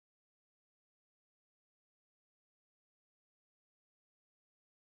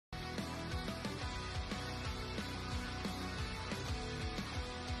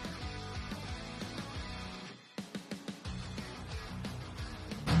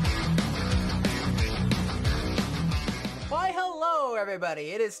everybody,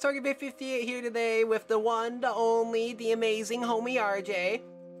 it is TargetBit58 here today with the one, the only, the amazing homie RJ.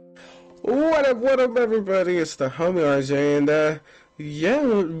 What up, everybody? It's the homie RJ, and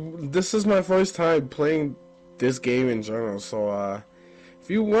yeah, this is my first time playing this game in general. So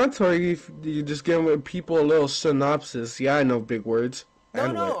if you want to, you just give people a little synopsis. Yeah, I know big words.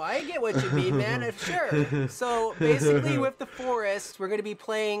 No, I get what you mean, man. Sure. So basically, with the forest, we're going to be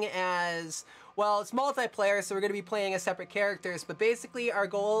playing as, well, it's multiplayer, so we're going to be playing as separate characters. But basically, our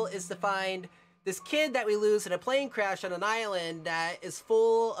goal is to find this kid that we lose in a plane crash on an island that is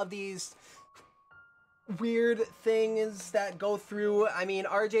full of these weird things that go through. I mean,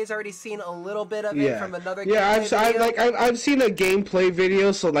 RJ's already seen a little bit of it from another game. Yeah, I've seen a gameplay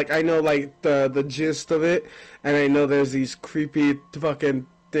video, so like I know like the gist of it, and I know there's these creepy fucking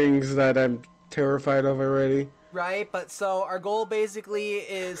things that I'm terrified of already. Right, but so our goal basically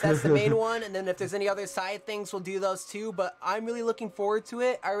is, that's the main one, and then if there's any other side things, we'll do those too, but I'm really looking forward to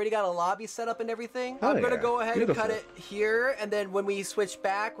it. I already got a lobby set up and everything. I'm going to go ahead and cut it here, and then when we switch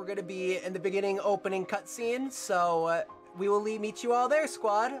back, we're going to be in the beginning opening cutscene, so we will meet you all there,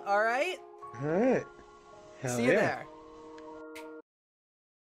 squad, alright? Alright. See you there.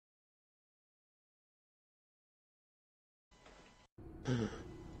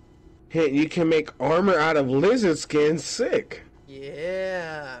 Hey, you can make armor out of lizard skin. Sick.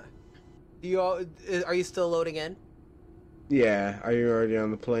 Yeah. Are you still loading in? Yeah. Are you already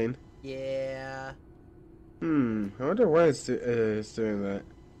on the plane? Yeah. I wonder why it's doing that.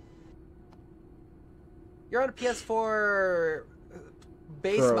 You're on a PS4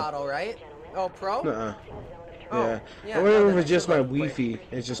 base model, right? Oh, Pro? Nuh-uh. Oh, yeah. I wonder if it's just my Wi-Fi.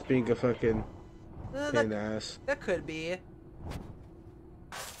 It's just being a fucking pain in the ass. That could be.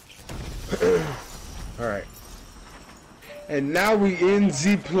 Alright. And now we in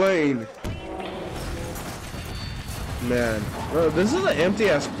the plane. Man. Bro, this is an empty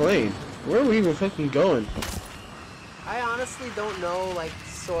ass plane. Where are we even fucking going? I honestly don't know, like,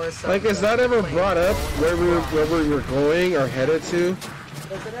 source of like, is that ever brought up where we were going or headed to?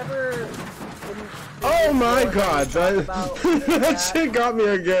 Is it ever... Oh my god, that shit got me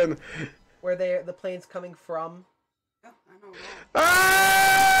again. Where the plane's coming from? Yeah, I know.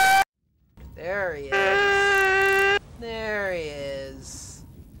 Ah! There he is. There he is.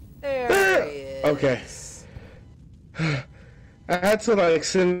 There he is. Okay. I had to like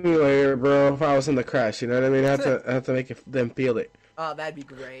simulate it, bro, if I was in the crash, you know what I mean? I had to make them feel it. Oh, that'd be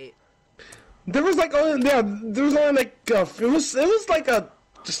great. There was like only like it was like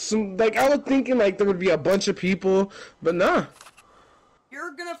like I was thinking like there would be a bunch of people, but nah.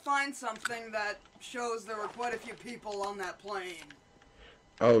 You're gonna find something that shows there were quite a few people on that plane.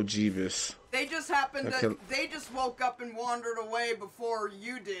 Oh, Jeebus. They just happened to, they just woke up and wandered away before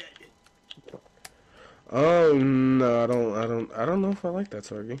you did. Oh no, I don't know if I like that,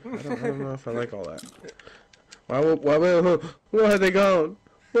 Sorgy. I don't know if I like all that. Where have they gone?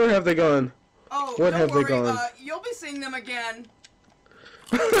 Where have they gone? Oh, what don't have worry, they gone? You'll be seeing them again.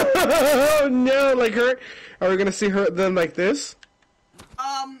 Oh no, like her? Are we gonna see them like this?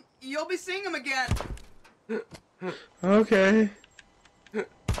 You'll be seeing them again. Okay.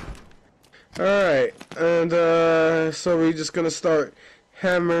 Alright, and so we're just gonna start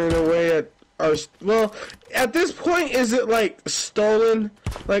hammering away at our, well, at this point, is it like stolen?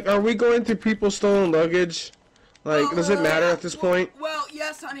 Like, are we going through people's stolen luggage? Like, does it matter at this point? Well,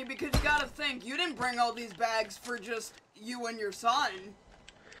 yes, honey, because you gotta think, you didn't bring all these bags for just you and your son.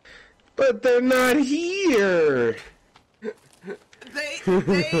 But they're not here! They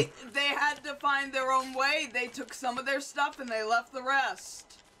had to find their own way. They took some of their stuff and they left the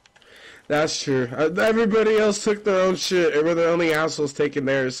rest. That's true. Everybody else took their own shit, and we're the only assholes taking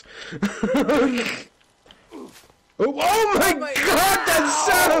theirs. Oh my god, that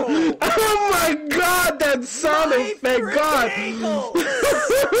sound! Oh my god, that sound effect! God!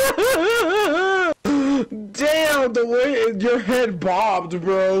 Damn, the way your head bobbed,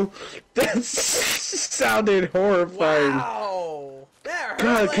 bro. That sounded horrifying. Wow! That hurt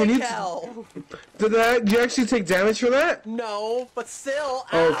God, like can you? hell. Did you actually take damage for that? No, but still.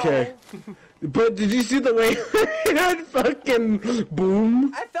 Ow. Okay. But did you see the way it had fucking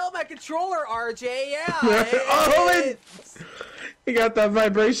boom? I felt my controller, RJ. Yeah. Oh, you got that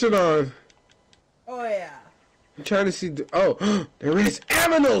vibration on. Oh yeah. I'm trying to see. Oh, there it is.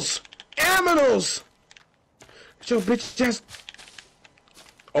 Aminals! Aminals! Yo, bitch, just.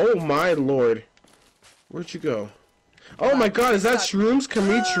 Oh my lord. Where'd you go? Oh my god, is that shrooms? Can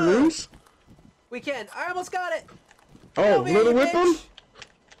we eat shrooms? We can. I almost got it. Oh, Little Whip them?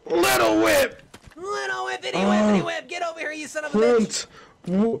 Little Whip! Little Whippity Whippity Whip! Get over here, you son of a bitch!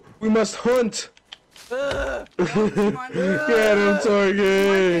 Hunt! We must hunt! Ugh. Reminds me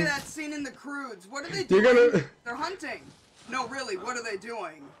Torgy. of that scene in The Croods. What are they doing? You're gonna. They're hunting. No, really, what are they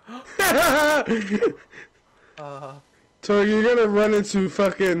doing? Torgy, you're gonna run into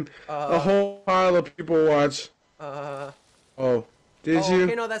fucking a whole pile of people watch. Oh, did you?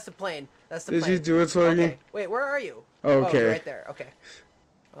 Okay, no, that's the plane. That's the Did plane. you do it, Torgy? Okay. Wait, where are you? Okay. Oh, right there. Okay.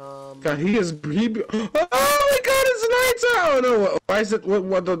 God, he is. Oh my God, it's nighttime! Oh no, why is it?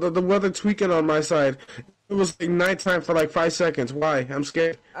 What the weather tweaking on my side? It was like nighttime for like 5 seconds. Why? I'm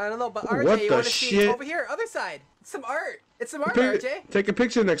scared. I don't know, but What RJ, you the want to see shit? over here, other side? It's some art. It's some art, RJ. Take a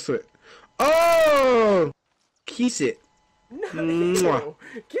picture next to it. Oh, kiss it. No, Mwah. ew.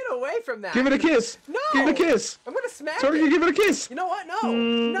 Get away from that. Give it a kiss. No. Give it a kiss. I'm gonna smack Torgy, it. give it a kiss. You know what? No.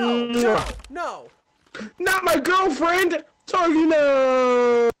 No. No. No. Not my girlfriend. Torgy,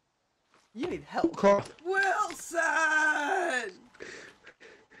 no. You need help. Call. Wilson!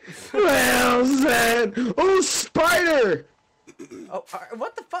 Well said. Oh, spider. Oh,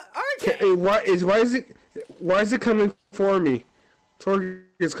 what the fuck, RJ? Hey, why is it coming for me? Torgy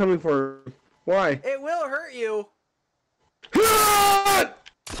is coming for me. Why? It will hurt you.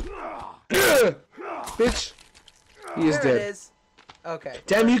 Bitch. He is There dead. it is. Okay.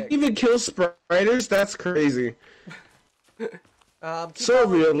 Damn, you perfect. can even kill spiders? That's crazy. Keep So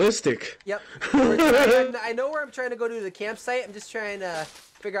going. realistic. Yep. I know where I'm trying to go to the campsite. I'm just trying to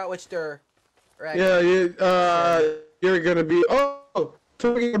figure out which door. Right. Yeah, you're gonna be. Oh,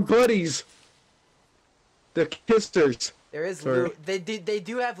 talking about buddies. The kissers. There is Sorry. loot. They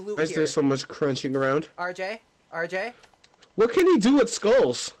do have loot Why is here. there so much crunching around? RJ. What can he do with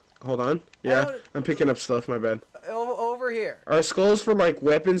skulls? Hold on. Yeah, don't- I'm picking up stuff. My bad. Over here. Are skulls for like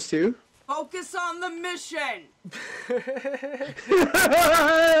weapons too? Focus on the mission! You can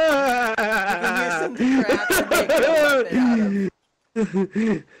use some crap to make a weapon out of.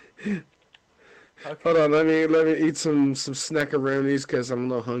 Okay. Hold on, let me eat some snackaroonies because I'm a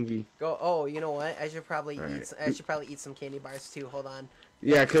little hungry. Go. Oh, you know what? I should probably Alright. I should probably eat some candy bars too. Hold on.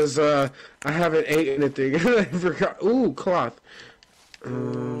 Yeah, because I haven't ate anything. I forgot. Ooh, cloth.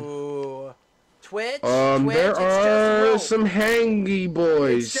 Ooh. Twitch. There it's are just rope. some hangy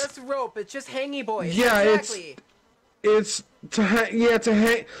boys. It's just rope. It's just hangy boys. Yeah, exactly. It's to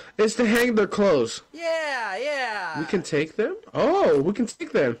hang. It's to hang their clothes. Yeah. We can take them. Oh, we can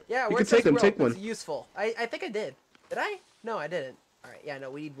take them. Yeah, we where can it take says them. rope, Take one. It's useful. I think I did. Did I? No, I didn't. All right. Yeah.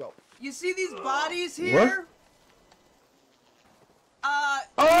 No, we need rope. You see these bodies here?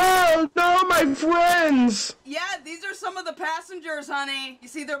 Oh no, my friends! Yeah, these are some of the passengers, honey. You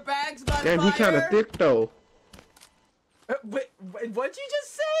see their bags by the Damn, fire? he kind of thick though. Wait, what'd you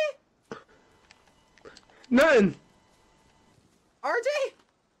just say? Nothing. RJ?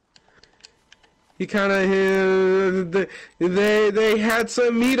 He kind of they had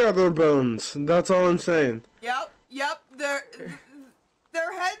some meat on their bones. That's all I'm saying. Yep. Their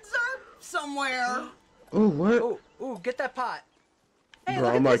heads are somewhere. Oh what? Ooh, get that pot. Hey, Bro,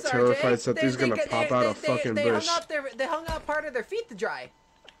 look I'm at like this, terrified RJ. something's gonna pop out a fucking bush. They hung out part of their feet to dry.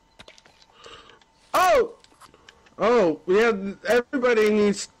 Oh, yeah. Everybody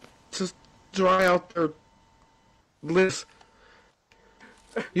needs to dry out their limbs.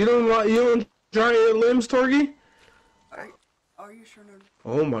 You don't dry your limbs, Torgy? Are you sure?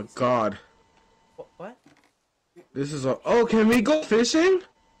 Oh my God. What? This is a. Oh, can we go fishing?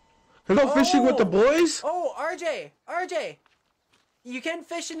 Can we go fishing with the boys? Oh, RJ. You can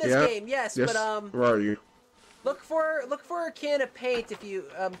fish in this Yeah. game, yes, Yes. but Where are you? look for a can of paint if you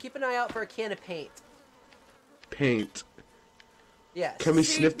keep an eye out for a can of paint. Paint. Yes. Can we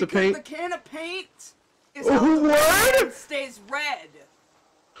See, sniff the because paint? the can of paint is Oh, how the what? can stays red.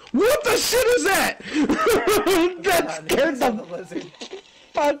 What the shit is that? That scared the lizard.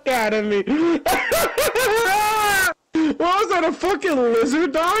 fuck out of me. What was that? A fucking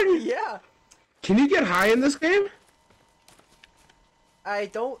lizard, dog? Yeah. Can you get high in this game? I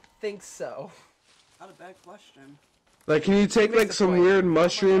don't think so. Not a bad question. Like, can you take makes like the some point. weird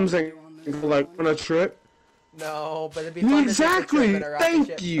mushrooms and go like on a trip? No, but it'd be fun Exactly. to take a trip in a rocket Thank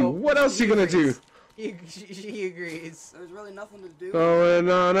ship. you. Oh, What else you gonna do? He agrees. There's really nothing to do. Going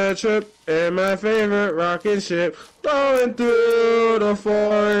on a trip in my favorite rocket ship, going through the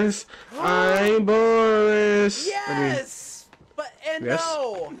forest. I ain't Boris. Yes, yes?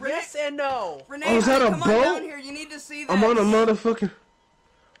 no. Renee- Yes and no. Renee, Oh, is that a come boat? on down here. You need to see this. I'm on a motherfucking.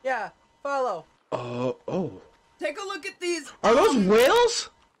 Yeah, follow. Oh. Take a look at these. Are those whales?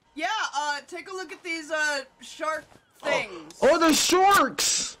 Yeah. Take a look at these shark things. Oh, the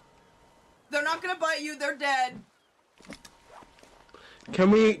sharks. They're not gonna bite you. They're dead.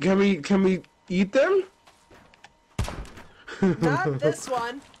 Can we eat them? Not this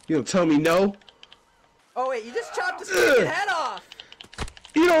one. You don't tell me no. Oh wait, you just chopped his freaking head off!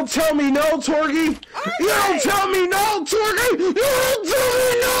 You don't tell me no, Torgy! RJAY! You don't tell me no, Torgy! You don't tell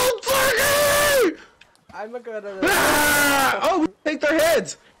me no, Torgy! I'm gonna... Ah! Oh, take their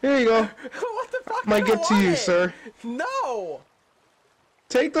heads! Here you go. What the fuck? Might get to you, sir. No!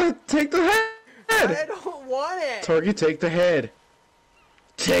 Take the head! I don't want it! Torgy, take the head.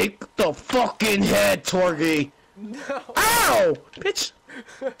 Take the fucking head, Torgy! No! Ow! Bitch!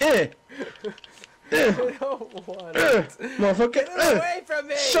 Eh! I don't want it. Motherfucker! Get it away from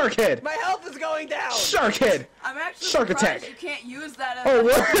me! Shark head! My health is going down! Shark head! I'm actually Shark surprised attack. you can't use that as Oh, a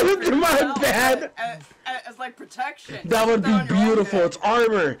what? helmet My yourself, bad. as like protection. That would Put on be your own beautiful. head. It's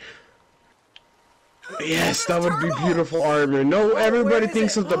armor. Yes, that would be turtles. beautiful armor. No, where everybody is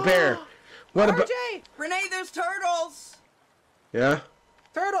thinks it? of the bear. What about? RJ! Renee, there's turtles. Yeah.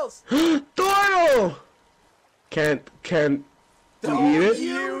 Turtles! Turtle! Can't we eat it?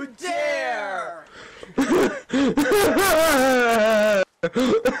 You dare! I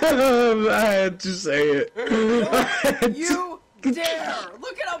had to say it. You dare!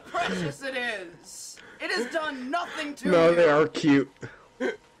 Look at how precious it is. It has done nothing to No, you. they are cute.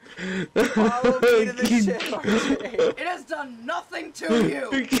 Follow me to the ship, RJ. It has done nothing to you.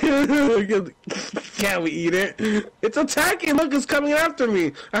 Can't we eat it? It's attacking. Look, it's coming after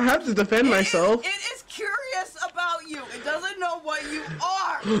me. I have to defend myself. It is curious about you. It doesn't know what you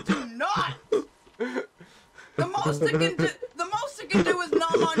are. Do not. The most it can do is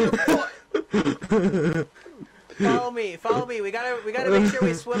numb on your foot. Follow me, follow me. We gotta make sure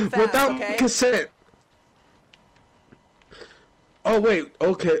we swim fast, Without okay? consent. Oh wait,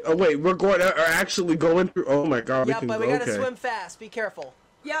 okay. Oh wait, are actually going through. Oh my god, Yeah, we can but go. we gotta Okay. swim fast. Be careful.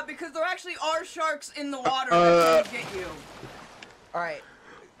 Yeah, because there actually are sharks in the water that can get you. All right.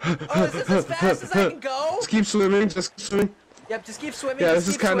 Oh, is this as fast as I can go? Just keep swimming. Just keep swimming. Yep, just keep swimming. Yeah, just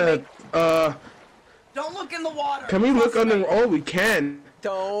this is keep kind swimming. of. Don't look in the water. Can we look Trust under? me. Oh, we can.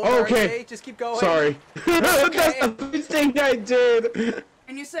 Don't. Oh, okay. RJ, just keep going. Sorry. That's the first thing I did.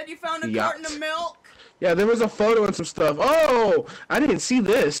 And you said you found a Yacht. carton of milk? Yeah, there was a photo and some stuff. Oh, I didn't see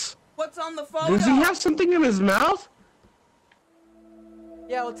this. What's on the photo? Does he have something in his mouth?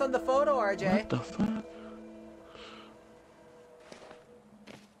 Yeah, what's on the photo, RJ? What the fuck?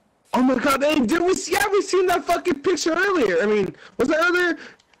 Oh my god, hey, did we see? Yeah, we seen that fucking picture earlier. I mean, was that earlier?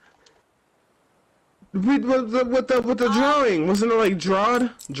 With the drawing, wasn't it like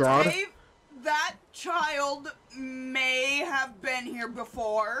drawed? Dave, that child may have been here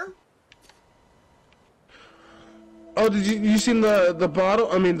before. Oh, did you seen the bottle?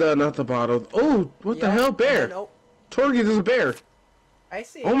 I mean, not the bottle. Oh, what the Yeah, hell, bear? No, Torgy, there's a bear. I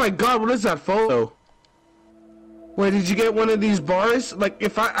see. Oh my god, what is that photo? Wait, did you get one of these bars? Like,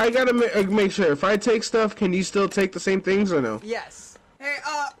 if I gotta make sure, if I take stuff, can you still take the same things or no? Yes. Hey,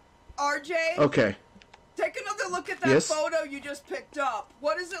 RJ, Okay. take another look at that Yes? photo you just picked up.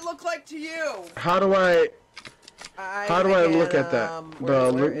 What does it look like to you? How do I can, look at that?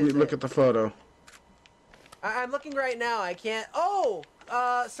 where is Look it? at the photo. I'm looking right now. I can't. Oh,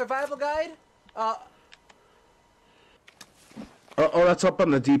 survival guide. Oh, that's up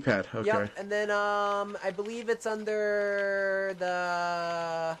on the D-pad. Okay. Yep. And then I believe it's under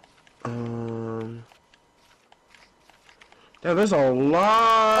the. Yeah, there's a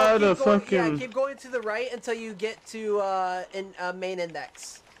lot of keep going, fucking. Yeah, keep going to the right until you get to main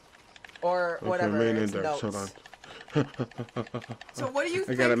index, or Okay, whatever. main it's index. Hold notes. on. So what do you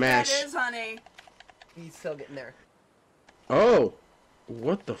think gotta that mash. is, honey? He's still getting there. Oh,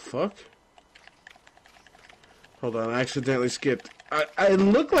 what the fuck? Hold on, I accidentally skipped. I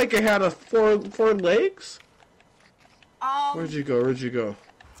looked like I had a four legs. Where'd you go? Where'd you go?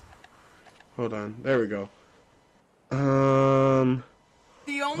 Hold on, there we go. The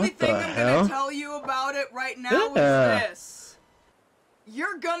only What thing the I'm hell? gonna tell you about it right now Yeah. is this.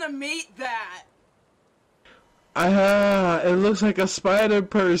 You're gonna meet that. It looks like a spider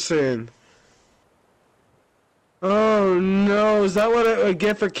person. Oh no, is that what I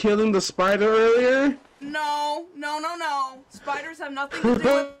get for killing the spider earlier? No. Spiders have nothing to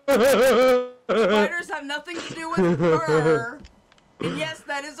do with spiders have nothing to do with her. And yes,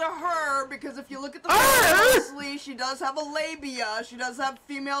 that is a her, because if you look at the photo closely, she does have a labia. She does have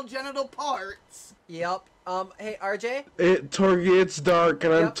female genital parts. Yep. Hey, RJ. Torgy, it's dark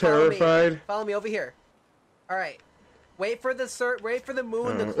and I'm Yep, follow me. terrified. Follow me over here. All right. Wait for the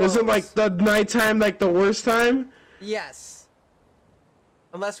moon to close. Isn't like the nighttime like the worst time? Yes.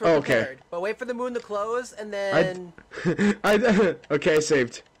 Unless we're Okay. prepared. But wait for the moon to close, and then... Okay, I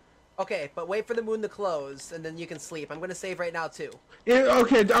saved. Okay, but wait for the moon to close, and then you can sleep. I'm gonna save right now too. Yeah,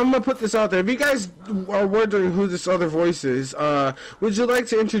 okay, I'm gonna put this out there. If you guys are wondering who this other voice is, would you like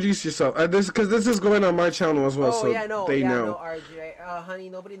to introduce yourself? Because this is going on my channel as well, Oh so yeah, no, they yeah, know. no, RJ. Honey,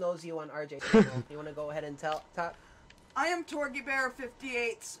 nobody knows you on RJ's channel. You wanna go ahead and talk? I am Torgy Bear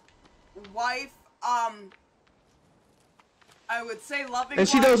 58's wife. I would say loving. And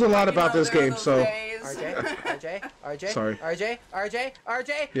she wife, knows a lot but, about know, this there are game, those so. days. RJ. Sorry. RJ.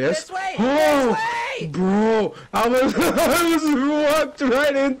 Yes? This way. Oh, This way. bro, I was walked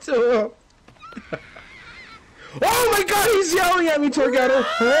right into him. Oh my god, he's yelling at me, Torgato.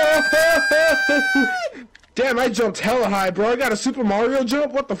 Damn, I jumped hella high, bro. I got a Super Mario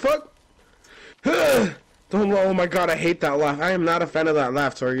jump. What the fuck? Don't. Oh my god, I hate that laugh. I am not a fan of that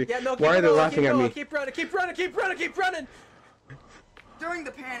laugh, Torgy. Yeah, no, Why are they laughing at me? Keep running. During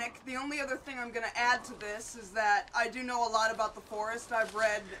the panic, the only other thing I'm going to add to this is that I do know a lot about the forest. I've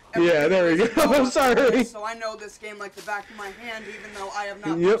read. Yeah, there we go. I'm sorry. So I know this game like the back of my hand, even though I have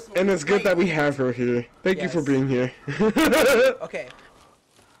not. Yep, and it's good that we have her here. Thank you for being here. Okay.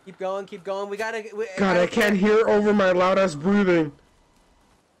 Keep going. We gotta. God, I can't hear over my loud ass breathing.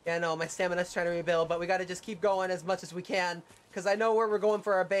 Yeah, no, my stamina's trying to rebuild, but we gotta just keep going as much as we can, because I know where we're going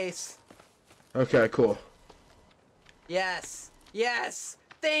for our base. Okay, cool. Yes.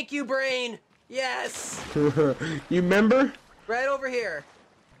 Thank you, brain. Yes. You remember? Right over here.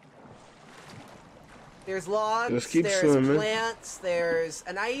 There's logs, Just keep there's swimming. plants,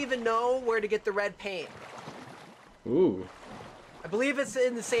 and I even know where to get the red paint. Ooh. I believe it's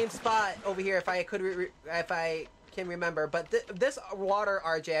in the same spot over here if I can remember. But this water,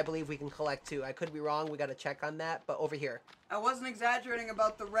 RJ, I believe we can collect too. I could be wrong. We got to check on that. But over here. I wasn't exaggerating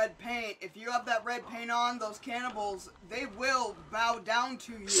about the red paint. If you have that red paint on, those cannibals, they will bow down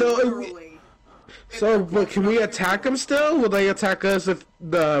to you, literally. But can we attack them still? Will they attack us if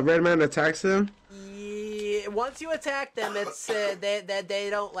the red man attacks them? Yeah, once you attack them, it's they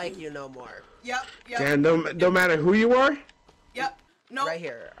don't like you no more. Yep. And no matter who you are? Yep. No. Right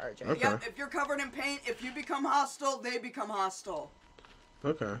here, RJ. Okay. Yep. If you're covered in paint, if you become hostile, they become hostile.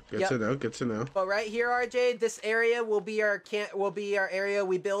 Okay. Good to know. But right here, RJ, this area will be our area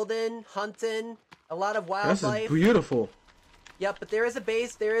we build in, hunt in, a lot of wildlife. This is beautiful. Yep, but there is a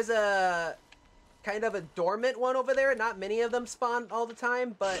base. There is a kind of a dormant one over there. Not many of them spawn all the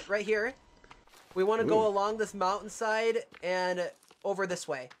time, but right here, we want to go along this mountainside and over this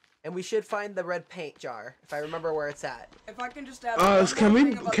way. And we should find the red paint jar, if I remember where it's at. If I can just add one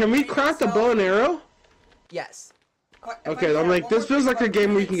can we craft a bow and arrow? Yes. Okay, I'm like, this feels like a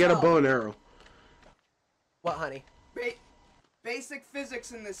game where you can get a bow and arrow. What, honey? Basic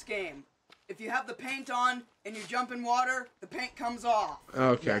physics in this game. If you have the paint on and you jump in water, the paint comes off.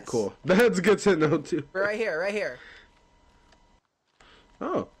 Okay, cool. That's good to know too. Right here.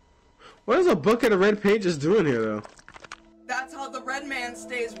 Oh. What is a bucket of red paint just doing here, though? That's how the red man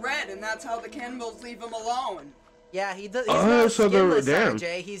stays red, and that's how the cannibals leave him alone. Yeah, he does. He's not so skinless, damn.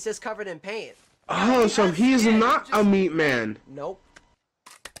 RJ. He's just covered in paint. Oh, so he's not a meat man. Nope.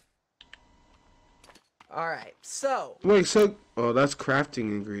 All right, so. Wait, so that's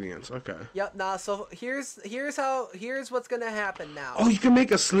crafting ingredients. Okay. Yep. Nah. So here's what's gonna happen now. Oh, you can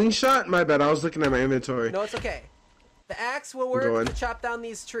make a slingshot. My bad. I was looking at my inventory. No, it's okay. The axe will work to chop down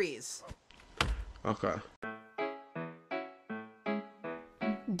these trees. Okay.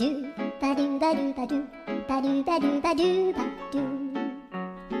 Do ba do ba do ba do ba do ba do ba do ba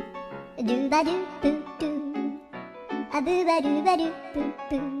do ba do boo do a boo ba do ba do boo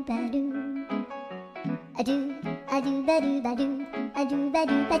boo ba do a do ba do ba do a do ba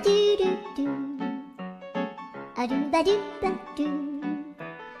do ba do do do a do ba do ba do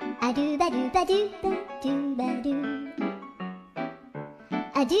a do ba do ba do ba do ba do a do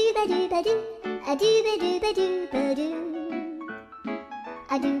ba do ba do a do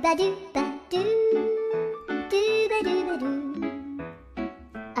ba do ba do ba do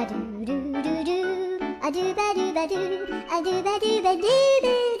a do ba do ba do ba do ba do a do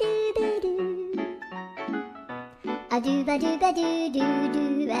do do do a do ba do ba do a do ba do ba do ba do a do ba do ba do do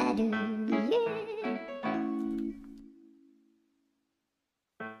ba do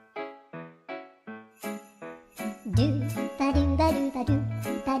do ba do ba do ba do ba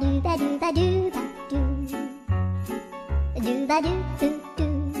do ba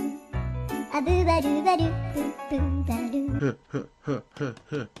do ba do ba do ba do do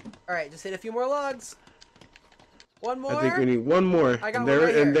Alright, just hit a few more logs. One more. I think we need one more. I got and one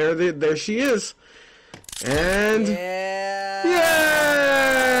right here. there she is. And yeah,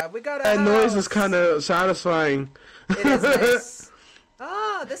 we got a that house. noise is kind of satisfying. It is nice.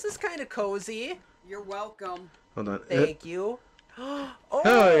 Ah, this is kind of cozy. You're welcome. Hold on. Thank you. Oh,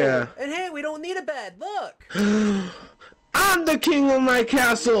 Hell yeah. and hey, we don't need a bed. Look. I'm the king of my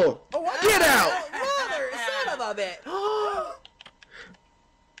castle. Oh, what? Get out. Mother, son of a bit. Oh,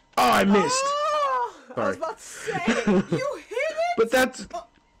 I missed. I was Sorry. about to say. You hit it? But that's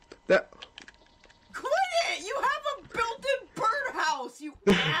that. Quit it! You have a built-in birdhouse, you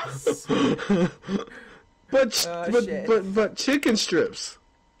ass! But Oh, shit. but chicken strips.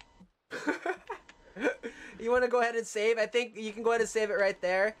 You want to go ahead and save? I think you can go ahead and save it right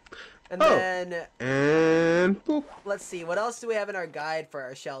there. And Oh. then, And boop. let's see. What else do we have in our guide for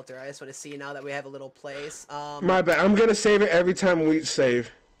our shelter? I just want to see now that we have a little place. My bad. I'm gonna save it every time we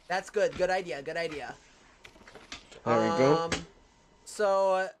save. That's good. Good idea. Good idea. There we go.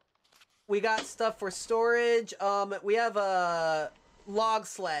 So, we got stuff for storage. We have a log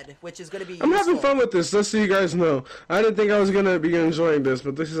sled, which is going to be I'm having useful. fun with this, just so you guys know. I didn't think I was gonna be enjoying this,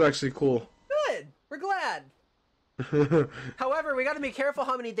 but this is actually cool. Good. We're glad. However, we got to be careful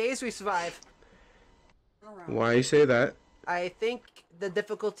how many days we survive. Why you say that? I think the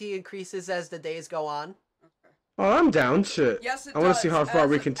difficulty increases as the days go on. Oh, I'm down. Shit. Yes, it I want to does. see how far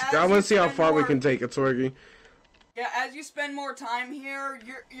we can. As I want you to see how spend far we more- can take it, Torgy. Yeah, as you spend more time here,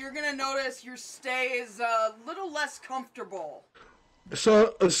 you're gonna notice your stay is a little less comfortable.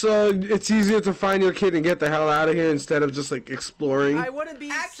 So it's easier to find your kid and get the hell out of here instead of just like exploring. I wouldn't be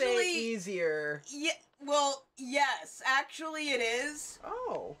saying Actually- easier. Yeah, well, yes, actually it is.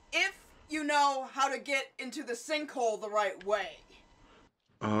 Oh. If you know how to get into the sinkhole the right way.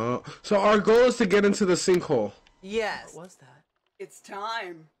 So our goal is to get into the sinkhole. Yes. What was that? It's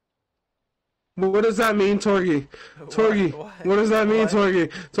time. What does that mean, Torgy? Torgy, what does that mean, What? Torgy?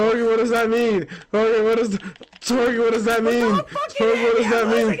 Torgy, what does that mean? Torgy, what does that mean? Torgy, what does that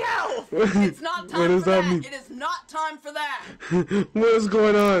mean? It's not What time does for that that. mean? It is not time for that. What is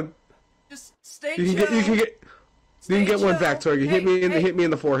going on? Just stay You chill. can get one back, Torgy. Hit me in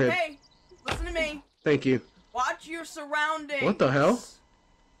the forehead. Hey, listen to me. Thank you. Watch your surroundings. What the hell?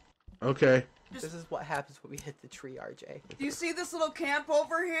 Okay. This is what happens when we hit the tree, RJ. Do you see this little camp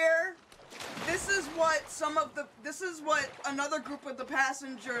over here? This is what another group of the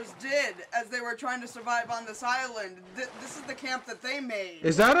passengers did as they were trying to survive on this island. This is the camp that they made.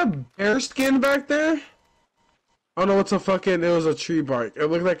 Is that a bear skin back there? Oh no, it was a tree bark. It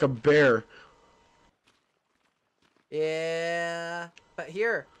looked like a bear. Yeah. But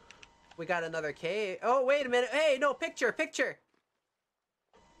here, we got another cave. Oh, wait a minute. Hey, no, picture.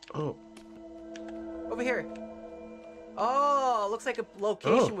 Oh. Over here. Oh, looks like a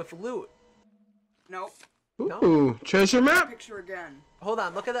location Oh. with loot. Nope. Ooh, treasure map? Picture again. Hold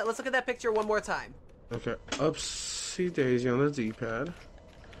on, look at that. Let's look at that picture one more time. Okay, upsy daisy on the D-pad.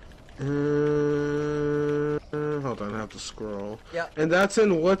 Hold on, I have to scroll. Yep. And that's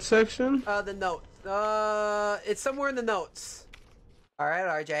in what section? The note. It's somewhere in the notes. All right,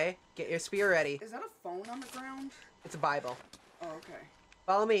 RJ, get your spear ready. Is that a phone on the ground? It's a Bible. Oh, okay.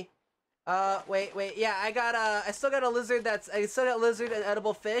 Follow me. Wait. Yeah, I still got a lizard and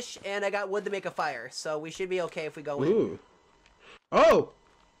edible fish, and I got wood to make a fire. So we should be okay if we go in. Ooh. Oh.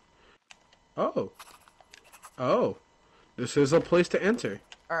 This is a place to enter.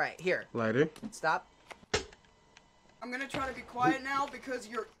 All right, here. Lighter. Stop. I'm gonna try to be quiet now because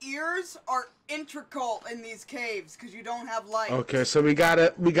your ears are integral in these caves because you don't have light. Okay, so we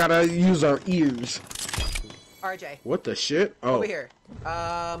gotta use our ears. RJ, What the shit? Oh. over here.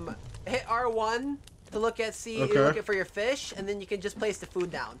 Hit R1 to look Okay. looking for your fish, and then you can just place the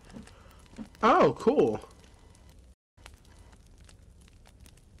food down. Oh, cool.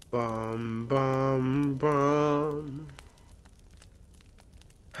 Bum.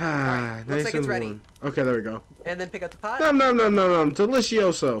 Ah, looks nice like and it's ready. warm. Okay, there we go. And then pick up the pot. Nom.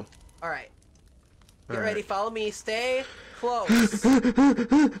 Delicioso. All right. Get All ready. right. Follow me. Stay close.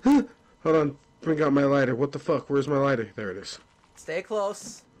 Hold on. Bring out my lighter. What the fuck? Where's my lighter? There it is. Stay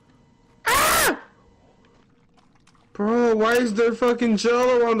close. Bro, why is there fucking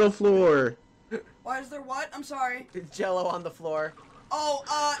jello on the floor? Why is there what? I'm sorry. Jello on the floor. Oh,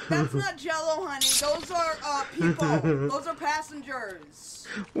 that's not Jello, honey. Those are people. Those are passengers.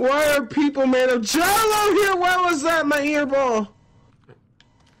 Why are people made of jello here? Why was that my earball?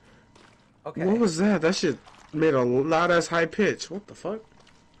 Okay. What was that? That shit made a loud ass high pitch. What the fuck?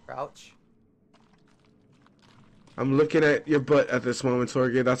 Crouch. I'm looking at your butt at this moment,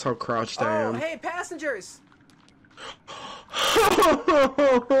 Torgy. That's how crouched I Oh, am. hey, passengers!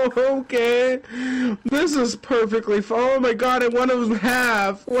 Okay. This is perfectly fine. Oh my god, and one of them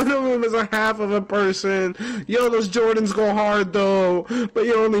half. One of them is a half of a person. Yo, those Jordans go hard though, but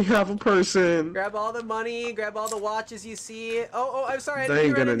you're only half a person. Grab all the money, grab all the watches you see. Oh, I'm sorry, I They didn't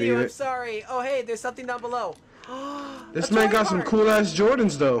ain't run gonna into you, need I'm it. sorry. Oh, hey, there's something down below. This A man toy got some cart. cool ass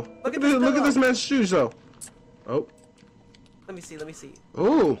Jordans though. Look at this Look at pillow. this man's shoes though. Oh. Let me see.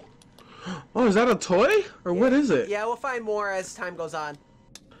 Oh. Oh, is that a toy? Or what is it? Yeah, we'll find more as time goes on.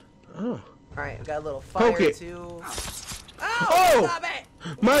 Oh. Alright, we got a little fire Poke it. too. Oh! Stop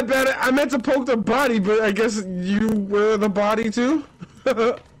it! My bad. I meant to poke the body, but I guess you were the body too?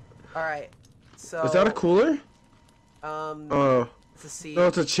 Alright, so... Is that a cooler? Let's see. No,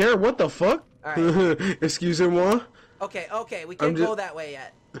 it's a chair. What the fuck? Alright. Excusez-moi. Okay, we can't go that way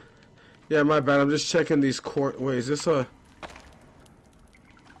yet. Yeah, my bad. I'm just checking these court. Wait, is this a...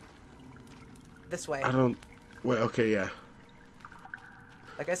 This way. I don't... Wait, okay, yeah.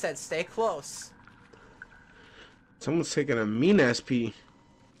 Like I said, stay close. Someone's taking a mean-ass pee.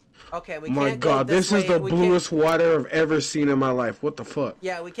 Okay, we My can't god, go this is way. the We can't- bluest water I've ever seen in my life. What the fuck?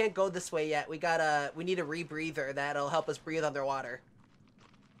 Yeah, we can't go this way yet. We need a rebreather that'll help us breathe underwater.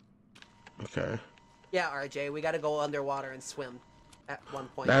 Okay. Yeah, RJ, we gotta go underwater and swim at one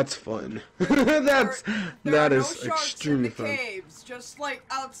point. That's fun. There that are is no sharks in extremely the fun. caves, just like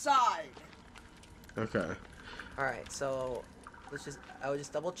outside. Okay. Alright, so I was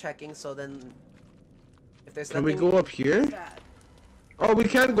just double checking, so then if there's Can we nothing... go up here? That. Oh, we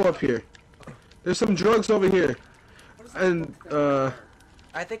can go up here. There's some drugs over here. What is that And, book there?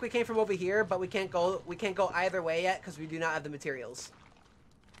 I think we came from over here, but we can't go either way yet because we do not have the materials.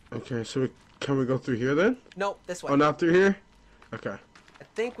 Okay, so can we go through here then? Nope, this way. Oh, not through here? Okay. I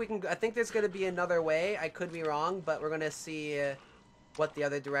think there's gonna be another way. I could be wrong, but we're gonna see what the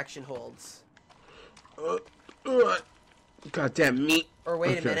other direction holds. Goddamn meat. Or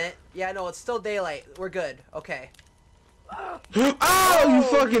wait Okay. a minute. Yeah, no, it's still daylight. We're good. Okay. Oh, you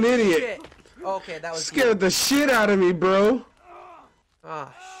fucking idiot. Shit. Okay, that was Scared the shit out of me, bro.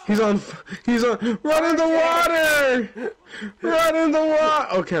 Ah, He's on, run in the water! Run in the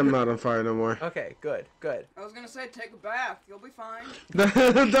water! Okay, I'm not on fire no more. okay, good. I was gonna say take a bath, you'll be fine.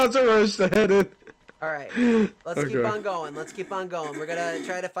 That's where I was headed. Alright, let's keep on going. We're gonna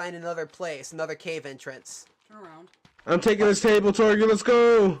try to find another place, another cave entrance. Turn around. I'm taking this table, Torgy, let's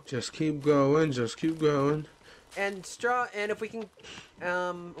go! Just keep going, just keep going. And if we can,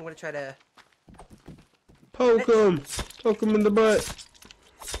 I'm gonna try to... Poke him! Poke him in the butt.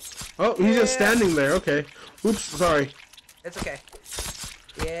 Oh, he's just standing there, okay. Oops, sorry. It's okay.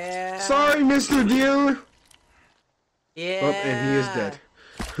 Yeah. Sorry, Mr. Deer! Yeah. Oh, and he is dead.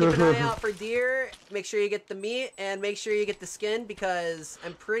 Keep an eye out for deer. Make sure you get the meat, and make sure you get the skin, because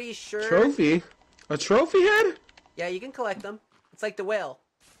I'm pretty sure... Trophy? A trophy head? Yeah, you can collect them. It's like the whale.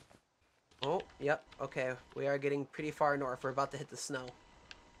 Oh, yep. Okay, we are getting pretty far north. We're about to hit the snow.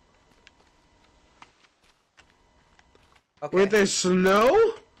 Okay. Wait, there's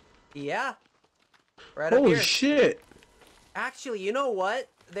snow? Yeah. Right up Holy here. shit. Actually, you know what?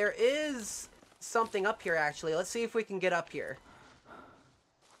 There is something up here, actually. Let's see if we can get up here.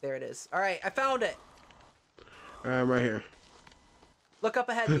 There it is. Alright, I found it. I'm right here. Look up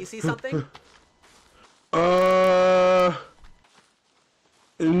ahead. Do you see something?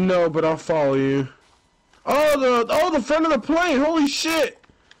 No, but I'll follow you. Oh, the front of the plane! Holy shit!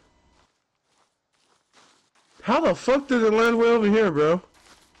 How the fuck did it land way over here, bro?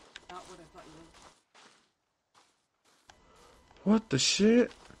 Not what I thought you What the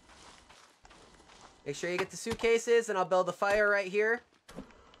shit? Make sure you get the suitcases, and I'll build a fire right here.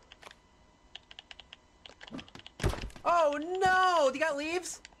 Oh, no! You got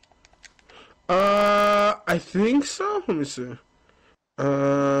leaves? I think so? Let me see.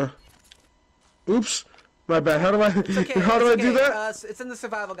 Oops. My bad. How do I, It's okay. how do I do that? It's in the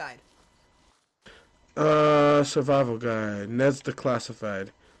survival guide. Survival guide. Ned's declassified.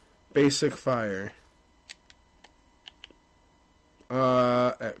 Basic fire.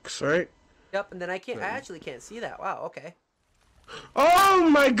 X, right? Yep, and then I actually can't see that. Wow, okay. Oh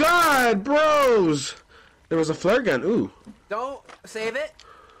my god, bros! There was a flare gun. Ooh. Don't save it.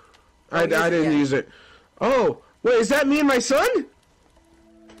 I didn't use it. Oh, wait, is that me and my son?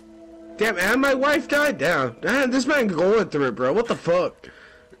 Damn, and my wife died? Damn. Man, this man going through it, bro. What the fuck?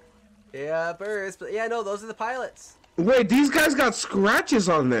 Yeah, birds. But yeah, no, those are the pilots. Wait, these guys got scratches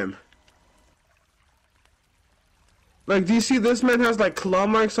on them. Like, do you see this man has, like, claw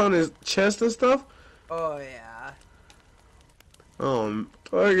marks on his chest and stuff? Oh, yeah.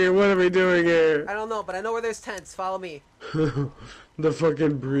 Okay, what are we doing here? I don't know, but I know where there's tents. Follow me. The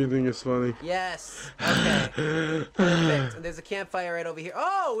fucking breathing is funny. Yes. Okay. Perfect. And there's a campfire right over here.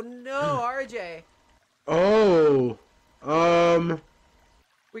 Oh no, RJ. Oh.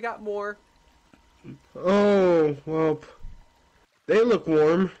 We got more. Oh, well. They look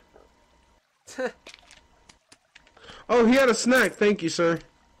warm. Oh, he had a snack. Thank you, sir.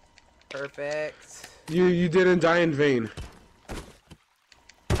 Perfect. You didn't die in vain.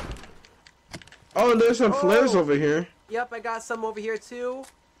 Oh, and there's some flares over here. Yep, I got some over here too.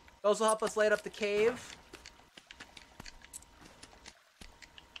 Those will help us light up the cave.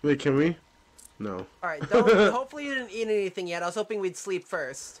 Wait, can we? No. Alright, hopefully you didn't eat anything yet. I was hoping we'd sleep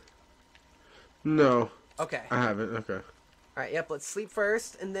first. No. Okay. I haven't. Okay. Alright, yep, let's sleep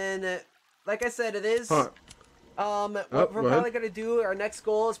first. And then, like I said, it is... Huh. What we're probably going to do, our next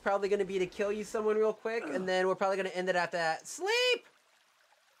goal is probably going to be to kill you someone real quick. And then we're probably going to end it at that. Sleep!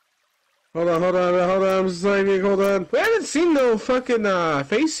 Hold on. I'm sliding. Hold on. We haven't seen no fucking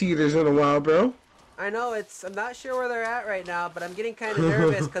face eaters in a while, bro. I know, I'm not sure where they're at right now, but I'm getting kind of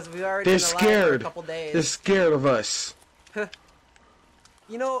nervous because we've already They're been alive for a scared. couple days. They're scared of us.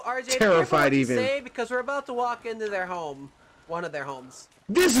 You know, RJ, Terrified even. even. Say, because we're about to walk into their home. One of their homes.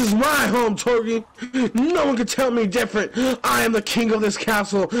 This is my home, Torgy. No one can tell me different. I am the king of this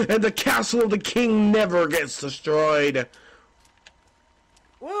castle, and the castle of the king never gets destroyed.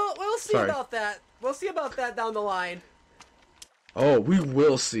 We'll see about that. We'll see about that down the line. Oh, we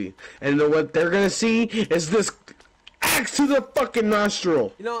will see. And you know what they're gonna see is this axe to the fucking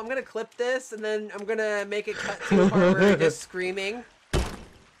nostril. You know, I'm gonna clip this, and then I'm gonna make it cut to a part where you're just screaming.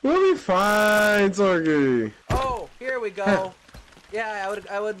 We'll be fine, Torgy. Oh, here we go. Yeah,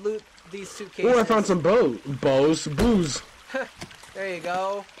 I would loot these suitcases. Oh, I found some booze. There you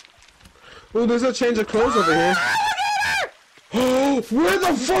go. Oh, there's a change of clothes over here. Oh, where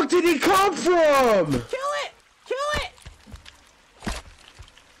the fuck did he come from? Kill it! Kill it!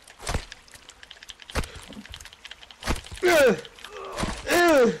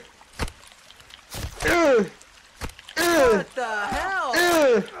 What the hell?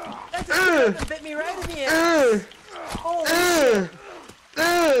 That just bit me right in the ass. Holy shit.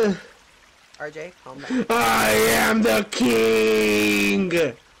 RJ, calm down. I am the king!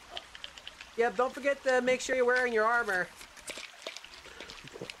 Yep, don't forget to make sure you're wearing your armor.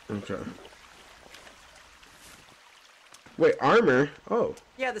 Okay. Wait, armor? Oh.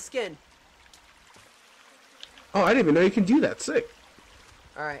 Yeah, the skin. Oh, I didn't even know you can do that. Sick.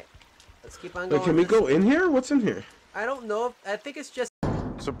 Alright. Let's keep on going. Wait, can we go in here? What's in here? I don't know. I think it's just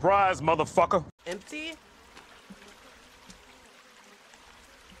Surprise, motherfucker. empty.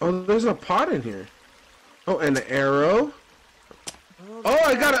 Oh, there's a pot in here. Oh, and an arrow. Oh,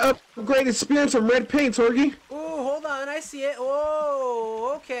 I got an upgraded spear and some red paint, Torgy. Ooh, hold on. I see it.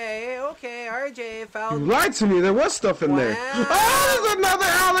 Whoa. Okay. RJ You found... lied to me. There was stuff in there. Wow. Oh, there's another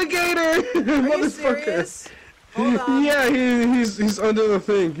alligator. Are you serious? Hold on. Yeah, he's under the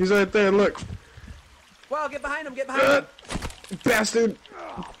thing. He's right there. Look. Wow, get behind him. Get behind him. Bastard.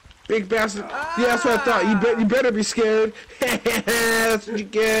 Big bastard. Yeah, that's what I thought. You better be scared. That's what you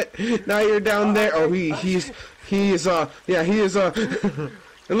get. Now you're down there. Oh, he is. And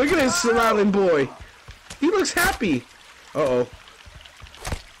look at this smiling boy. He looks happy. Uh-oh.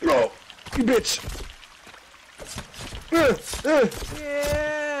 Oh, you bitch. Yeah.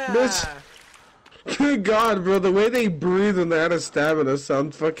 Bitch. Good God, bro. The way they breathe when they're out of stamina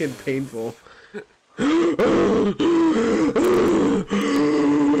sounds fucking painful.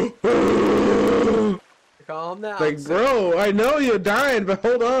 Calm down. Like, bro, I know you're dying, but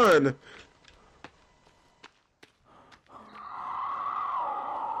hold on.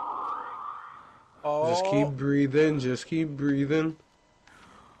 Oh. Just keep breathing. Just keep breathing.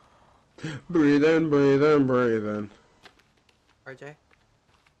 Breathing. RJ.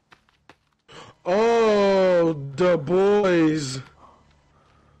 Oh, the boys.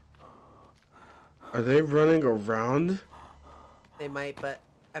 Are they running around? They might, but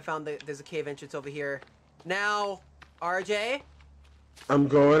I found there's a cave entrance over here. Now, RJ. I'm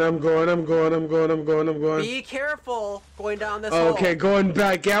going. Be careful going down this hole. Okay, going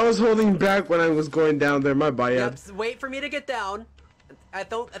back. Yeah, I was holding back when I was going down there. My bad. Yep, wait for me to get down. I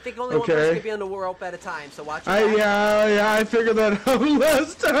think only one person can be on the rope at a time, so watch your back. Yeah, I figured that out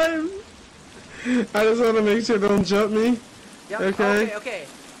last time. I just want to make sure don't jump me. Yep. Okay. Okay.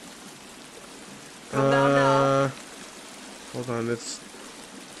 Come down now. Hold on,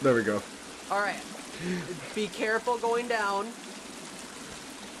 there we go. Alright. Be careful going down.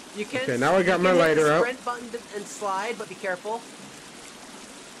 You can. Okay, now I got my lighter out. Sprint button and slide, but be careful.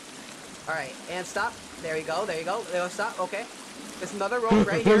 Alright, and stop. There you go. Stop. Okay. There's another rope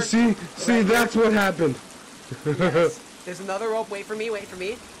right here. see, Right that's what happened. Yes. There's another rope. Wait for me. Wait for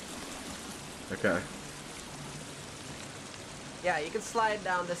me. Okay. Yeah, you can slide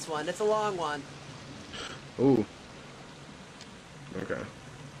down this one. It's a long one. Ooh. Okay.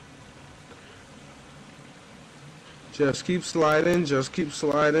 Just keep sliding. Just keep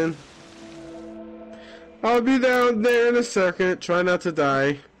sliding. I'll be down there in a second. Try not to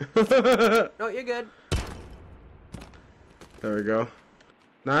die. No, you're good. There we go.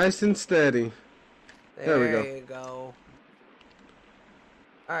 Nice and steady. There we go. There you go.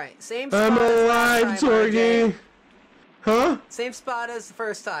 Alright, same spot I'm as alive, last time, RJ. Torgy. Huh? Same spot as the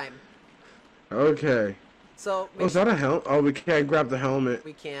first time. Okay. So, Oh, is that a helmet? Oh, we can't grab the helmet.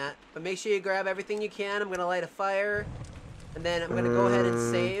 we can't. But make sure you grab everything you can. I'm going to light a fire. And then I'm going to go ahead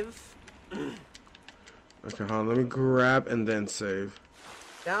and save. Okay, hold on. Let me grab and then save.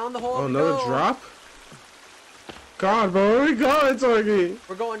 Down the hole Oh, we another go. drop? God, bro, where we going, Torgy?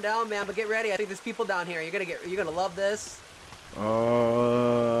 We're going down, man, but get ready. I think there's people down here. You're gonna love this.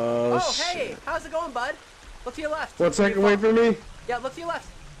 Oh, Oh, shit. hey, how's it going, bud? Look to your left. 1 second, wait for me. Yeah, look to your left.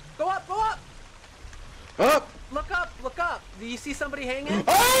 Go up, go up. Up! Look up, look up. Do you see somebody hanging?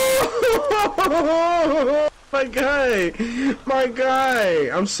 Oh! My guy! My guy!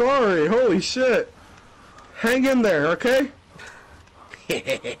 I'm sorry, holy shit. Hang in there, okay?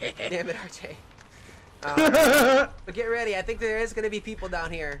 Damn it, RJ. But get ready. I think there is gonna be people down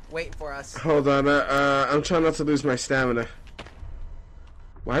here waiting for us. Hold on, I'm trying not to lose my stamina.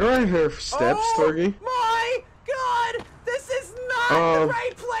 Why do I hear steps, Oh Torgy? my God! This is not the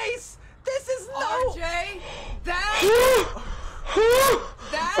right place. This is no. RJ, that is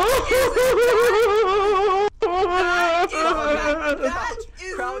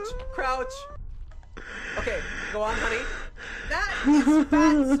Crouch. Okay, go on, honey. that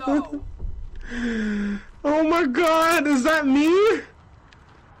is fatso. Oh my God, is that me?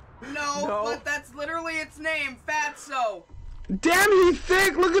 No, but that's literally its name, fatso. Damn, he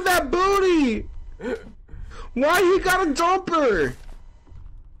thick, look at that booty! Why he got a dumper?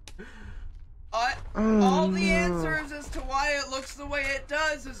 All the answers as to why it looks the way it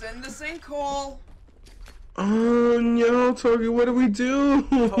does is in the sinkhole. Oh no, Torgy, what do we do?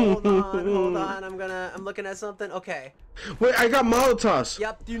 Hold on. I'm looking at something. Okay. Wait, I got Molotovs.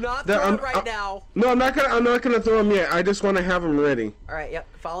 Yep. Do not throw it right now. No, I'm not gonna throw them yet. I just want to have them ready. All right. Yep.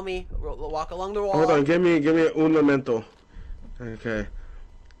 Follow me. Walk along the wall. Hold on, give me un momento. Okay.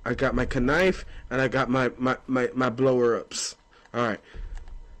 I got my knife and I got my blower ups. All right.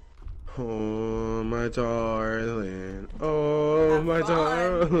 Oh my darling. Oh Have my fun.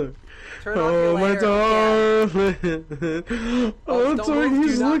 darling. Turn off Oh your my layer. darling. Oh, don't sorry, move,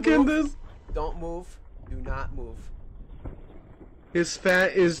 he's do not looking move. this. Don't move. Do not move. His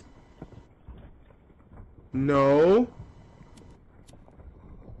fat is. No.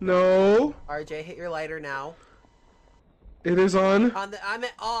 No. RJ, hit your lighter now. It is on. I'm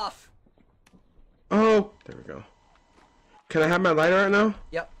at off. Oh, there we go. Can I have my lighter right now?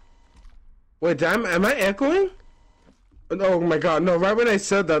 Yep. Wait, damn, am I echoing? Oh my God, no! Right when I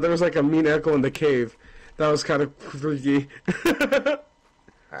said that, there was like a mean echo in the cave. That was kind of freaky.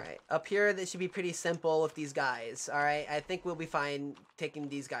 Alright, up here, this should be pretty simple with these guys. Alright, I think we'll be fine taking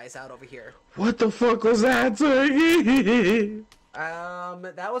these guys out over here. What the fuck was that, Turkey?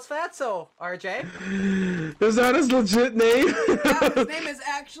 That was Fatso, RJ. Is that his legit name? Yeah, his name is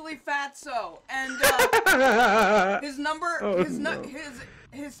actually Fatso, and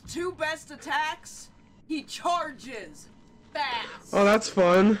his two best attacks, he charges fast. Oh, that's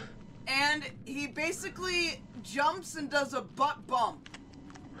fun. And he basically jumps and does a butt bump.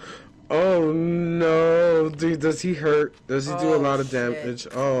 Oh no, dude, does he hurt? Does he do a Oh, lot of shit. damage?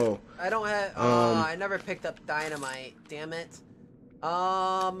 Oh. I don't have. I never picked up dynamite. Damn it.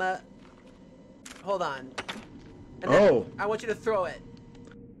 Hold on. And then Oh. I want you to throw it.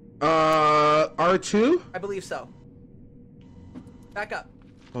 R2? I believe so. Back up.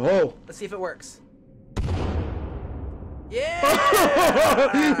 Oh. Let's see if it works.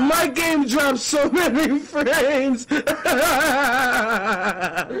 Yeah! My game dropped so many frames. That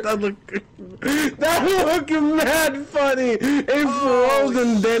looked mad funny. It froze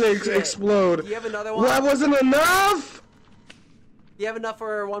and then it shit. explode. Do you have another one? That wasn't enough. Do you have enough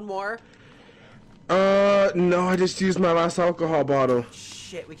for one more? No, I just used my last alcohol bottle.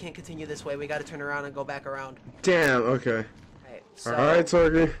 Shit, we can't continue this way. We gotta turn around and go back around. Damn. Okay. Alright, so... Alright,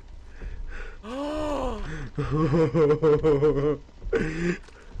 Torgy.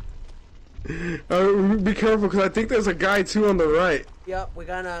 Be careful, because I think there's a guy too on the right. Yep, we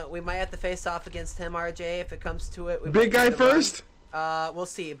might have to face off against him, RJ, if it comes to it. We Big might guy need to run. first? We'll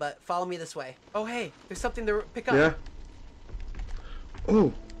see, but follow me this way. Oh, hey, there's something to pick up. Yeah.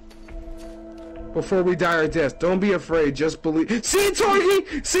 Ooh. Before we die our death, don't be afraid. Just believe. See,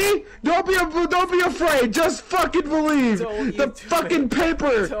 Torgy? See? Don't be afraid. Just fucking believe. The fucking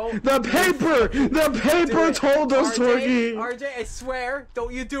paper. The paper told us, Torgy. RJ, I swear,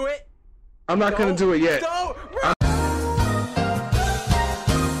 don't you do it. I'm not gonna do it yet. Don't.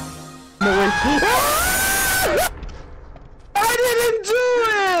 I didn't do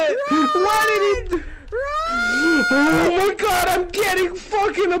it. Why did he? Oh my god, I'm getting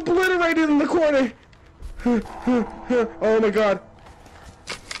fucking obliterated in the corner. Oh my god.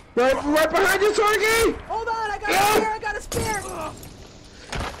 Right behind you, Torgy! Hold on, I got a spear.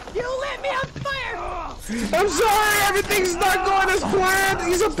 You lit me on fire! I'm sorry, everything's not going as planned.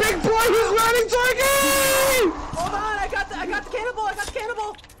 He's a big boy, he's running, Torgy! Hold on, I got the cannibal,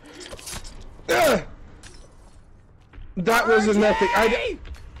 That wasn't nothing.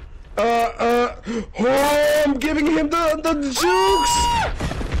 Oh, I'm giving him the jukes!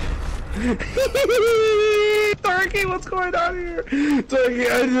 Turkey, what's going on here? Turkey,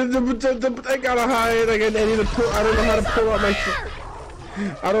 I gotta hide. I need to pull. I don't know how to pull out my.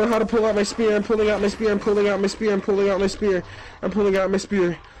 I don't know how to pull out my spear. I'm pulling out my spear. I'm pulling out my spear. I'm pulling out my spear. I'm pulling out my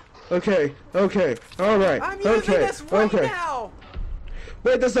spear. Okay. Okay. All right. I'm using this right now.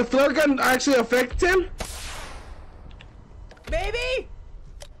 Wait, does the flare gun actually affect him? Maybe.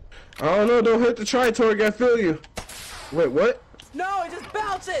 I don't know. Don't hurt the try, Torg. I feel you. Wait, what? No, it just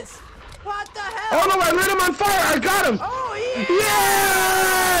bounces. What the hell? Oh no! I lit him on fire. I got him. Oh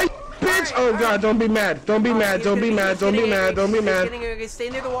yeah! Yeah! Bitch! Oh god! Don't be mad. Don't be mad. Don't be mad. Don't be mad. Don't be mad.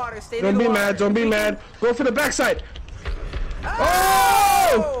 Stay near the water. Stay near Don't the be water. mad. Don't be mad. Go for the backside.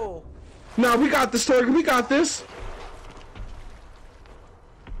 Oh! No, we got this, Torg. We got this.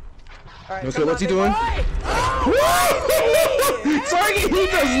 Right, okay, what's he doing? Oh, Target, he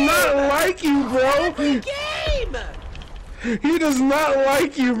does not like you, bro. game. He does not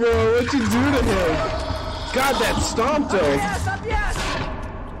like you, bro. What you do to him? God, that stomp, though. Yes.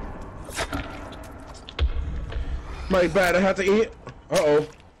 My bad, I have to eat. Uh-oh.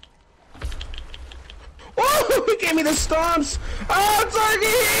 Oh, he gave me the stomps. Oh, Target,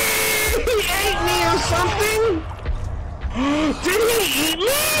 he ate me or something. Did he eat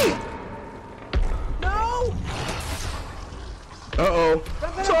me? No! Uh-oh.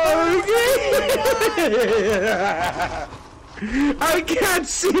 I can't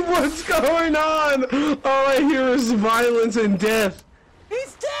see what's going on! All I hear is violence and death.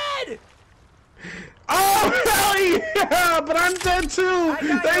 He's dead! Oh, hell yeah! But I'm dead too!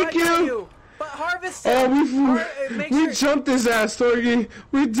 Thank you! But harvest it! We jumped his ass, Torgy.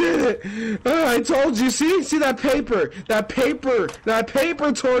 We did it. I told you. See that paper? That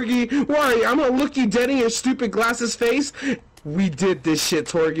paper, Torgy. Why? I'm gonna look you dead in your stupid glasses face. We did this shit,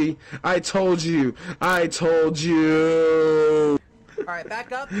 Torgy. I told you. I told you. All right,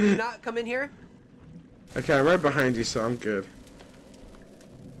 back up. Do not come in here. Okay, I'm right behind you, so I'm good.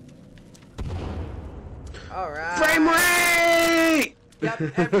 All right. Frame rate. Yep,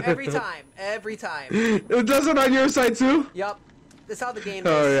 every time. Every time. It does it on your side too? Yep. That's how the game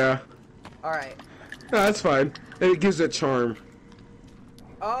is. Oh yeah. Alright. No, that's fine. It gives it charm.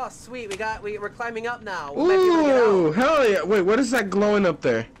 Oh sweet, we're climbing up now. We might be able to get Ooh, out. hell yeah. Wait, what is that glowing up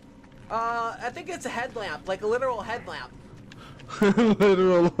there? I think it's a headlamp, like a literal headlamp.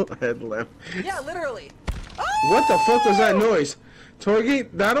 Literal headlamp. Yeah, literally. Oh! What the fuck was that noise? Torgy,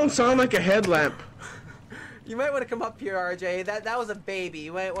 that don't sound like a headlamp. You might want to come up here, RJ. That was a baby.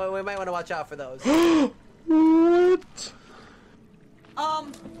 We might want to watch out for those. What?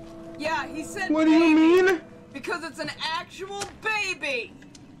 Yeah, he said What do baby you mean? because it's an actual baby.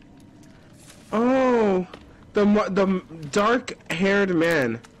 Oh, the dark-haired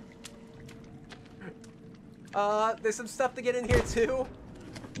man. There's some stuff to get in here too.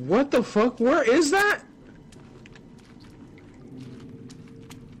 What the fuck? Where is that?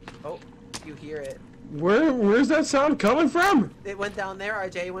 Oh, you hear it. Where's that sound coming from? It went down there,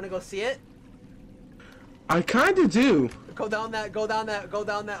 RJ. You want to go see it? I kinda do. Go down that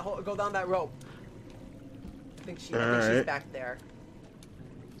rope. I think she's back there.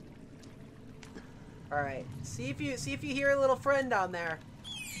 All right. See if you hear a little friend down there.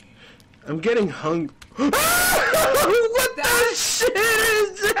 I'm getting hungry. What the shit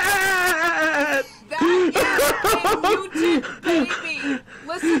is that? That is a mutant baby.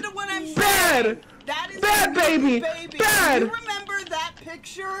 Listen to what I'm saying. Bad. That is Bad a baby. baby. Bad. You remember that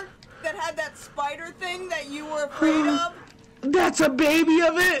picture that had that spider thing that you were afraid of? That's a baby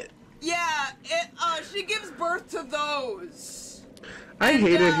of it? Yeah, she gives birth to those. I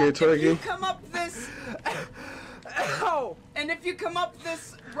hate it here, If you Torgy. come up this, Ow! and if you come up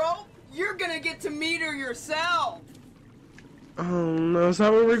this rope, you're gonna get to meet her yourself. Oh no, is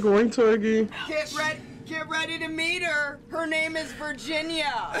that where we're going, Torgy? Get ready to meet her. Her name is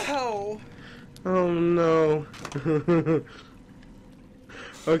Virginia. Oh. Oh no.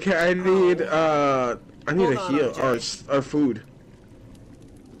 Okay, I need a heal or food.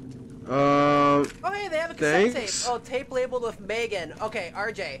 Oh hey, they have a cassette thanks. tape. Oh, tape labeled with Megan. Okay,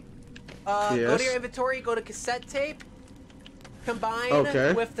 RJ. Yes. Go to your inventory, go to cassette tape, combine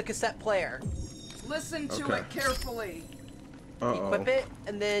with the cassette player. Listen to it carefully. Equip it,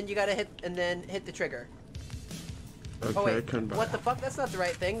 and then you gotta hit the trigger. Okay, oh wait, combine. what the fuck? That's not the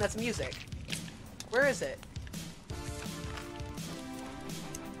right thing. That's music. Where is it?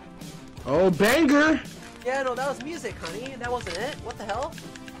 Oh, banger! Yeah, no, that was music, honey. That wasn't it. What the hell?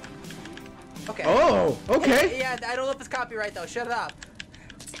 Okay. Oh, okay. Yeah, I don't know if it's copyright though. Shut it up.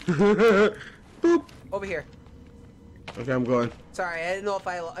 Boop. Over here. Okay, I'm going. Sorry, I didn't know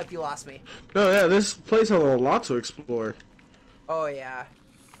if you lost me. No, yeah, this place has a lot to explore. Oh yeah.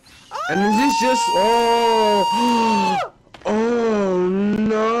 And is this just oh oh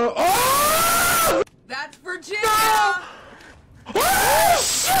no oh That's Virginia. no! Oh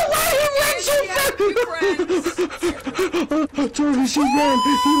shit! Why he ran so fast? Tori, she ran!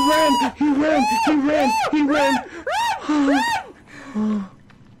 He ran!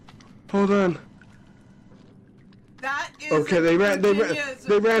 Hold on. That is okay, they ran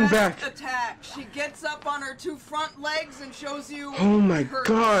back. Attack. She gets up on her two front legs and shows you. Oh my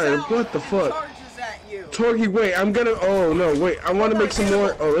god! What the fuck? Charges at you. Torgy, wait! I'm gonna. Oh no! Wait! I want to make some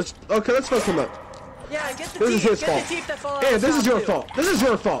more. Oh, let's fuck him up. Yeah, get the This teeth. is his Get fault. the teeth that fall out. Yeah, of this is your too. fault. This is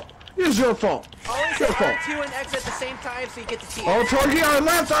your fault. This is your fault. Always Your hit fault. R2 and X at the same time so you get the teeth. Oh, Torgy, our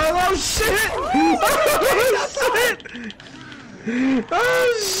left. Oh shit!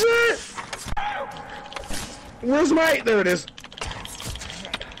 Oh shit! Where's my? There it is.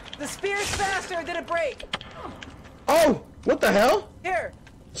 The spear's faster. It didn't break. Oh, what the hell? Here.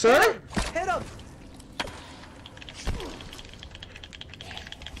 Sir? Hit him.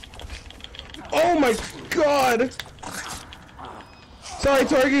 Oh my god! Sorry,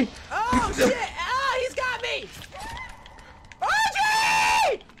 Torgy. Oh shit! Ah, he's got me.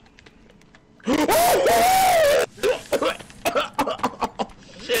 RJ!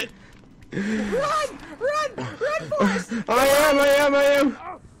 Shit. Run, Forrest! I am.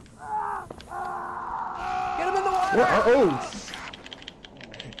 Get him in the water. Oh.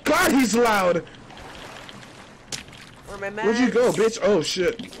 God, he's loud. Where my man? Where'd you go, bitch? Oh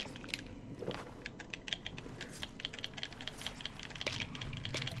shit.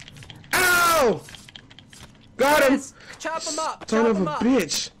 Ow! Got him. Yes, chop him up. Son chop of him a up.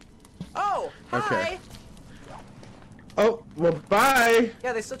 bitch. Oh, hi. Okay. Oh, well, bye.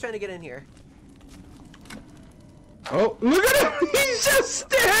 Yeah, they're still trying to get in here. Oh, look at him! He's just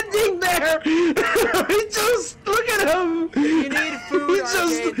standing there! Look at him! You need food, He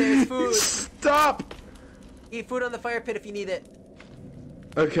RJ, there's food. Stop! Eat food on the fire pit if you need it.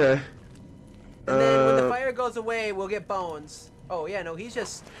 Okay. And then when the fire goes away, we'll get bones. Oh yeah, no, he's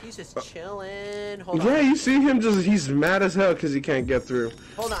just chilling. Hold on. Yeah, you see him he's mad as hell because he can't get through.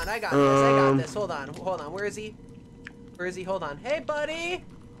 Hold on, I got this. Hold on. Where is he? Hold on. Hey, buddy.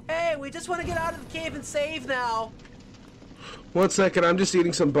 Hey, we just want to get out of the cave and save now. 1 second, I'm just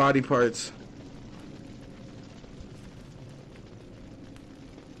eating some body parts.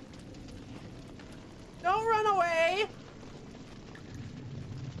 Don't run away.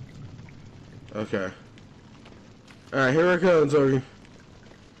 Okay. Alright, here I go, Zoe.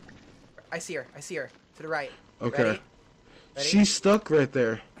 I see her. To the right. Okay. Ready? She's stuck right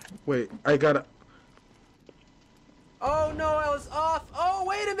there. Wait, I gotta... Oh no, I was off. Oh,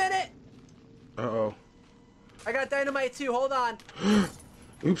 wait a minute. Uh-oh. I got dynamite too. Hold on.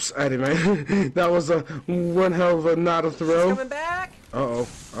 Oops, I didn't. That was a one hell of a not a throw. She's coming back.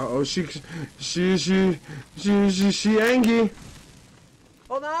 Uh-oh. She angry.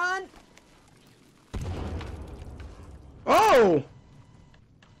 Hold on. Oh!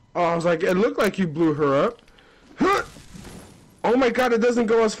 Oh, I was like, it looked like you blew her up. Huh! Oh my god, it doesn't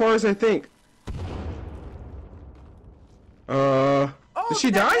go as far as I think. Oh, did she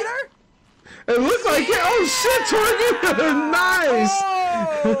did that die? hit her? It looked like it. Oh shit, Torgy! Nice!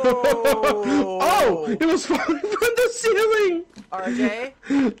 Oh. Oh, it was falling from the ceiling! RJ?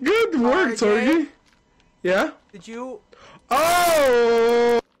 Good work, RJ? Torgy. Yeah? Did you...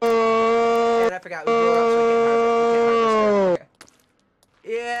 Oh! And I forgot. We blew up, so we can't harvest her.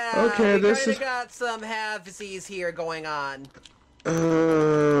 Yeah, Okay, we this kinda is- got some halvesies here going on.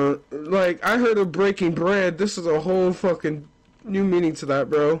 Like, I heard of breaking bread. This is a whole fucking new meaning to that,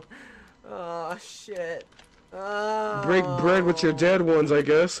 bro. Oh, shit. Oh. Break bread with your dead ones, I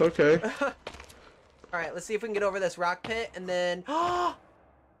guess. Okay. Alright, let's see if we can get over this rock pit, and then... I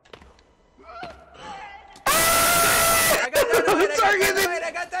got dynamite!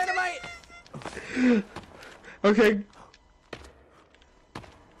 I got dynamite! Okay.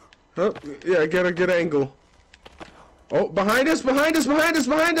 Oh, yeah, get a good angle. Oh, behind us! Behind us! Behind us!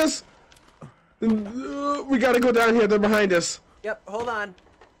 Behind us! We gotta go down here. They're behind us. Yep, hold on.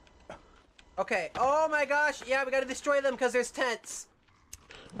 Okay. Oh my gosh. Yeah, we gotta destroy them because there's tents.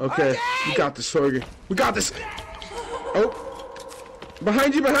 Okay. RJAY! We got this, Sorgy. We got this. Oh.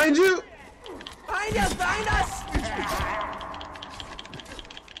 Behind you! Behind you! Behind us! Behind us!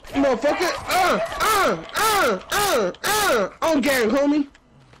 Motherfucker! On gang, homie.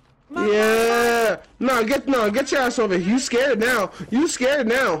 Yeah. No, get your ass over here. You scared now. You scared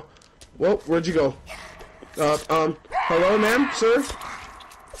now. Well, where'd you go? Hello, ma'am, sir?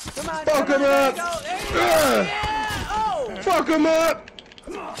 Come on, Fuck come him on, up! there you go, yeah! Oh! Fuck him up!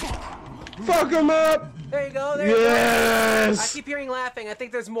 Fuck him up! There you go, there you go. Yes! I keep hearing laughing. I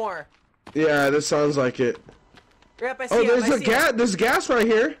think there's more. Yeah, this sounds like it. Yep, I see Oh, him, there's I a see gas. him. There's gas right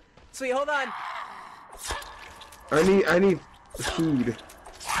here. Sweet, hold on. I need food.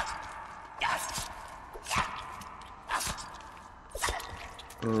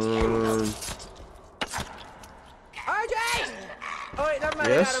 RJAY! Oh wait, never mind.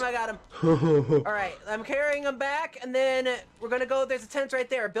 Yes? I got him. All right, I'm carrying him back, and then we're gonna go. There's a tent right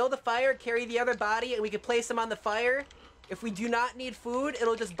there. Build a fire, carry the other body, and we can place him on the fire. If we do not need food,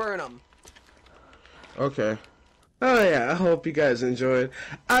 it'll just burn him. Okay. Oh yeah, I hope you guys enjoyed.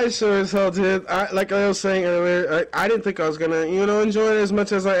 I sure as hell did. Like I was saying earlier, I didn't think I was gonna, enjoy it as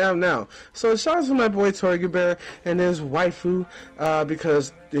much as I am now. So shout out to my boy Torgy Bear and his waifu,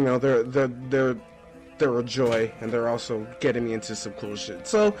 because they're a joy, and they're also getting me into some cool shit.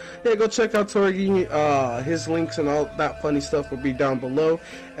 So yeah, go check out Torgy. His links and all that funny stuff will be down below.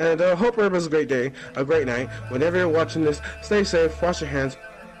 And hope everybody has a great day, a great night. Whenever you're watching this, stay safe, wash your hands.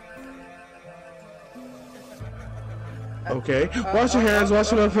 Okay, wash your hands,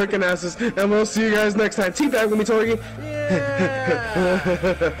 wash your motherfucking asses, and we'll see you guys next time. Teabag with me, Torgy. Yeah.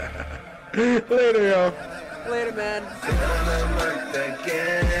 Later, y'all. Later, man.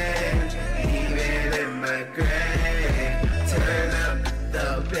 Turn up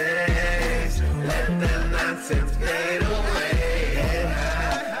the bass, let the nonsense fade away. I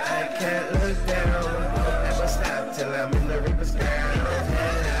can't look down, never stop till I'm in the reaper's ground.